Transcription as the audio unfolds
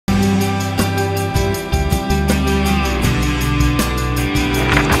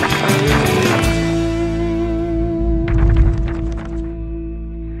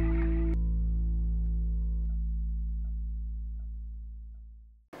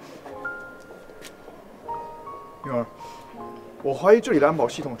女儿，我怀疑这里的安保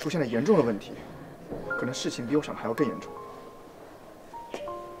系统出现了严重的问题，可能事情比我想的还要更严重。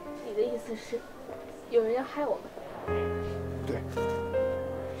你的意思是，有人要害我们？对，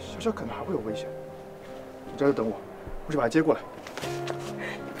小小可能还会有危险。你在这等我，我去把他接过来。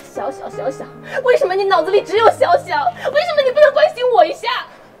小小，为什么你脑子里只有小小？为什么你不能关心我一下？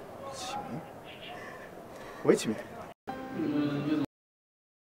启明，喂，启明。